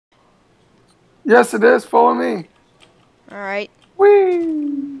Yes, it is. Follow me. Alright.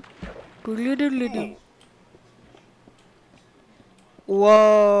 Whee! Welcome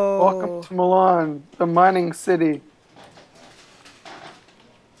Whoa. to Milan, the mining city.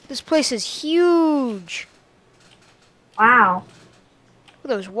 This place is huge. Wow.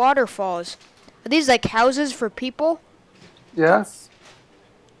 Look at those waterfalls. Are these like houses for people? Yes?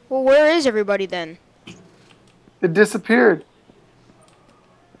 Well, where is everybody then? It disappeared.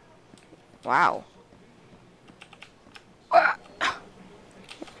 Wow.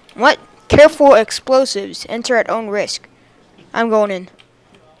 What? Careful explosives. Enter at own risk. I'm going in.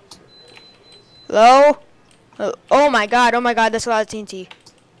 Hello? Oh my god, that's a lot of TNT.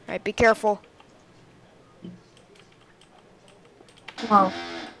 Alright, be careful. Whoa.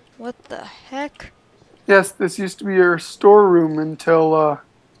 What the heck? Yes, this used to be your storeroom until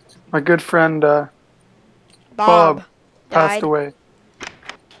my good friend Bob Bob passed died. away.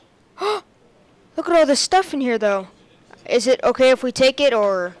 Look at all this stuff in here though. Is it okay if we take it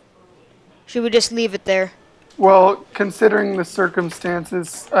or should we just leave it there? Well, considering the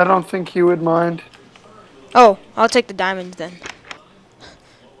circumstances, I don't think he would mind. Oh, I'll take the diamonds then.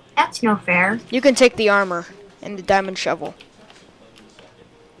 That's no fair. You can take the armor and the diamond shovel.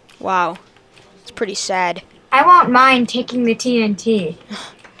 Wow. It's pretty sad. I won't mind taking the TNT.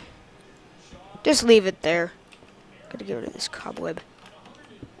 Just leave it there. Gotta get rid of this cobweb.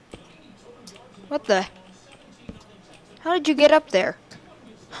 What the? How did you get up there?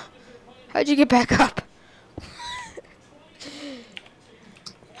 How'd you get back up?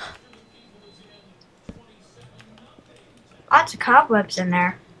 Lots of cobwebs in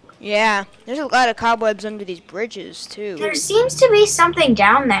there. Yeah, there's a lot of cobwebs under these bridges too. There seems to be something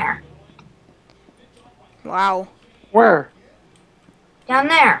down there. Wow. Where? Down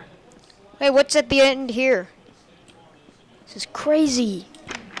there. Hey, what's at the end here? This is crazy.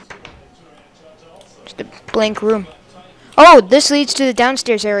 Just a blank room. Oh, this leads to the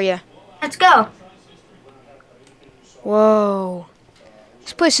downstairs area. Let's go. Whoa.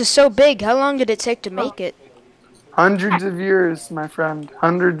 This place is so big. How long did it take to make it? Hundreds of years, my friend.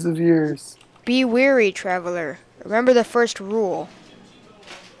 Hundreds of years. Be wary, traveler. Remember the first rule.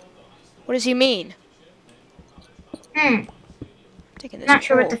 What does he mean? Hmm. Taking this Not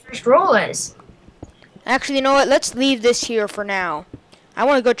sure what the pole. first rule is. Actually, you know what? Let's leave this here for now. I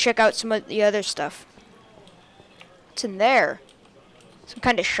want to go check out some of the other stuff. What's in there? Some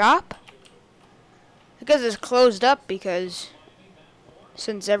kind of shop? I guess it's closed up because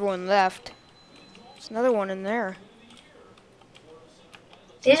since everyone left. There's another one in there.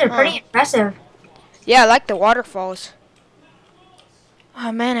 These are pretty impressive. Yeah, I like the waterfalls.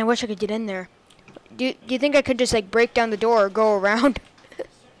 Oh man, I wish I could get in there. Do you think I could just like break down the door or go around?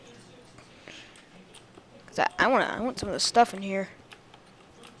 Cause I want some of the stuff in here.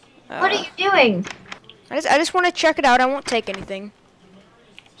 What are you doing? I just want to check it out. I won't take anything.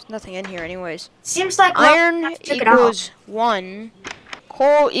 There's nothing in here anyways. Seems like Iron took it off. equals 1.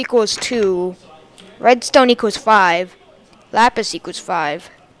 Coal equals 2. Redstone equals 5. Lapis equals 5.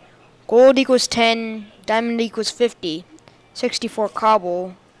 Gold equals 10. Diamond equals 50. 64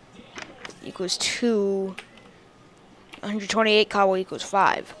 cobble equals 2. 128 cobble equals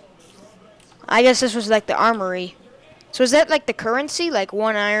 5. I guess this was like the armory. So is that like the currency? Like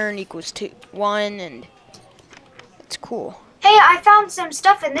 1 iron equals 1 and it's cool. Hey, I found some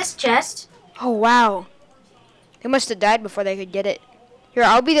stuff in this chest. Oh wow. They must have died before they could get it. Here,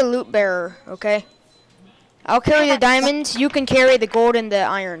 I'll be the loot bearer, okay? I'll carry the diamonds, you can carry the gold and the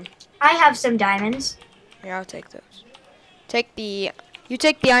iron. I have some diamonds. Here, I'll take those. You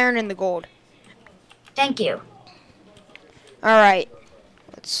take the iron and the gold. Thank you. Alright.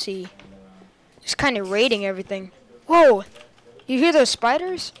 Let's see. Just kind of raiding everything. Whoa! You hear those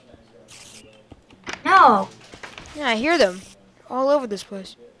spiders? No. Yeah, I hear them. All over this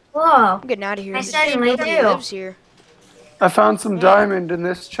place. Whoa. I'm getting out of here. I certainly Nobody do. lives here. I found some Yeah. diamond in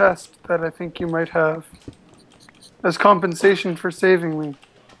this chest that I think you might have. As compensation for saving me.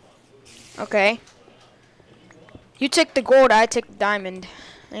 Okay. You take the gold, I take the diamond.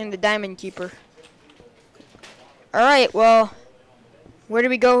 I am the diamond keeper. Alright, well, where do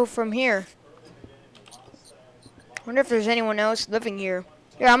we go from here? Wonder if there's anyone else living here.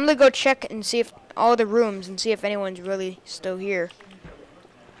 Here, I'm gonna go check and see if all the rooms and see if anyone's really still here.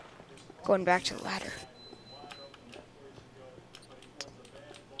 Going back to the ladder.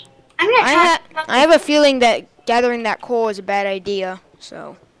 I'm gonna try. I have a feeling that gathering that coal is a bad idea,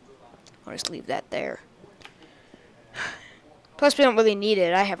 so I'll just leave that there. Plus, we don't really need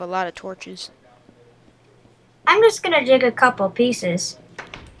it. I have a lot of torches. I'm just gonna dig a couple pieces.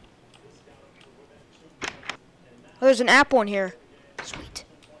 Oh, there's an apple in here. Sweet.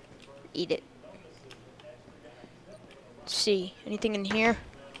 Eat it. Let's see. Anything in here?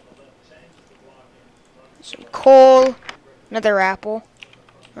 Some coal. Another apple.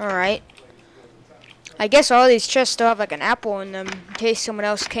 Alright. I guess all these chests still have like an apple in them in case someone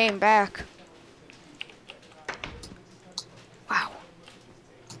else came back. Wow.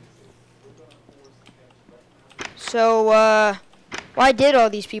 So, why did all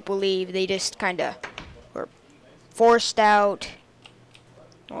these people leave? They just kind of were forced out,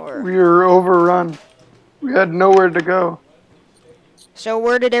 or... We were overrun. We had nowhere to go. So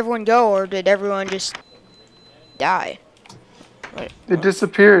where did everyone go, or did everyone just die? They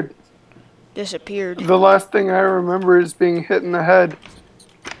disappeared. Disappeared. The last thing I remember is being hit in the head.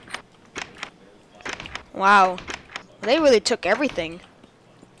 Wow. They really took everything.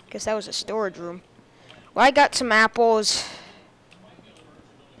 Guess that was a storage room. Well, I got some apples.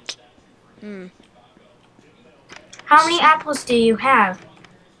 How many apples do you have?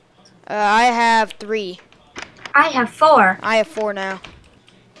 I have 3. I have 4. I have 4 now.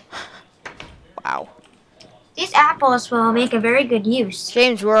 Wow. These apples will make a very good use.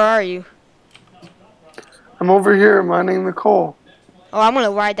 James, where are you? I'm over here mining the coal. Oh, I'm gonna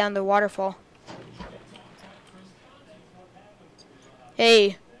ride down the waterfall.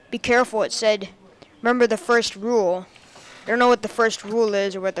 Hey, be careful, it said. Remember the first rule. I don't know what the first rule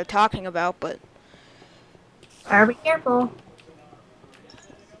is or what they're talking about, but... Better be careful.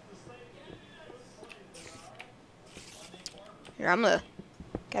 Here, I'm gonna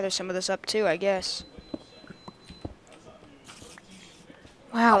gather some of this up too, I guess.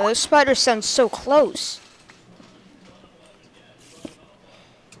 Wow, those spiders sound so close.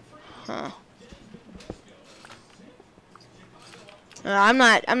 Huh. I'm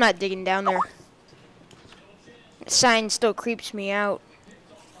not digging down there. The sign still creeps me out.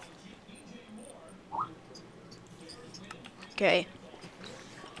 Okay.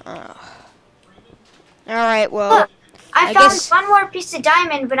 Alright, well... Look, I found one more piece of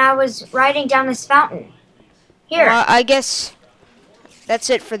diamond when I was riding down this fountain. Here. Well, I guess that's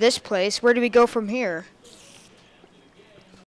it for this place. Where do we go from here?